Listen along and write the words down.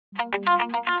Pull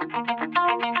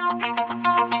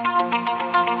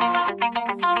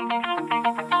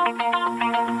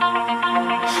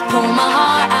my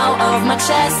heart out of my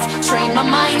chest, train my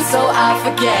mind so I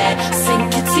forget.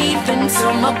 Sink your teeth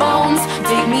into my bones,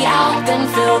 dig me out, then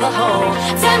fill the hole.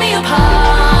 Tear me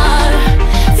apart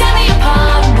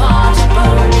and watch it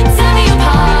burn. Tear me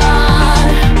apart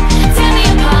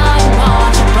and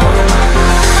watch it burn.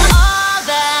 All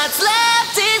that's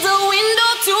left is a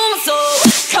window to my soul.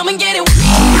 Come and get it.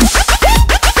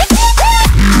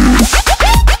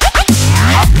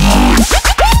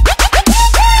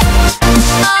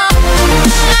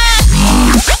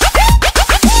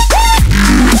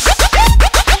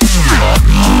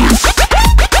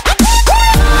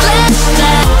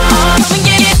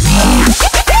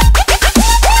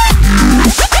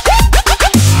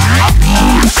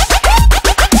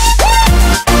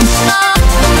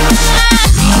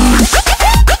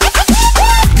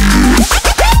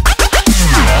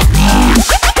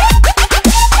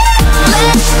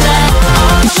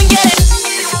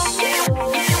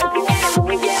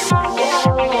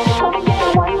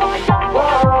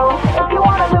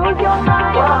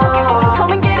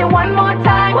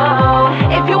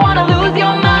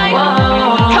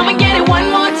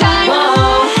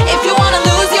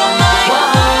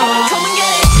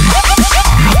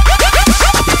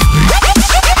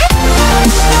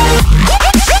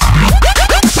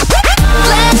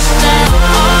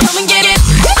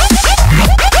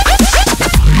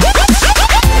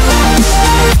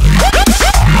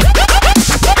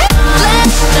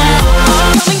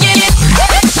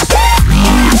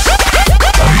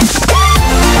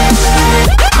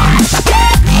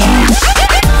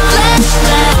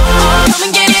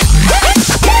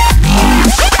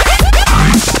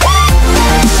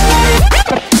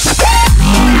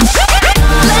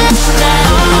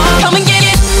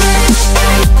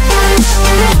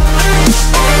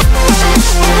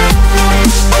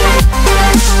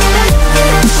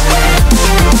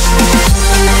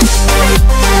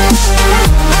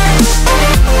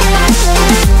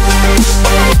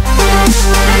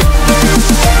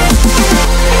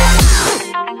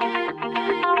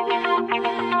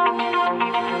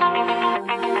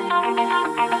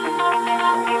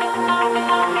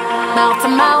 Mouth to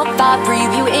mouth, I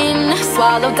breathe you in.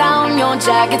 Swallow down your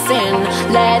jagged sin.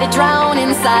 Let it drown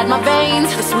inside my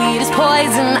veins. The sweetest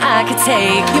poison I could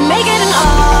take. You make it an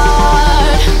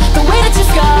art, the way that you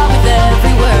scar with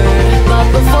every word. But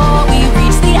before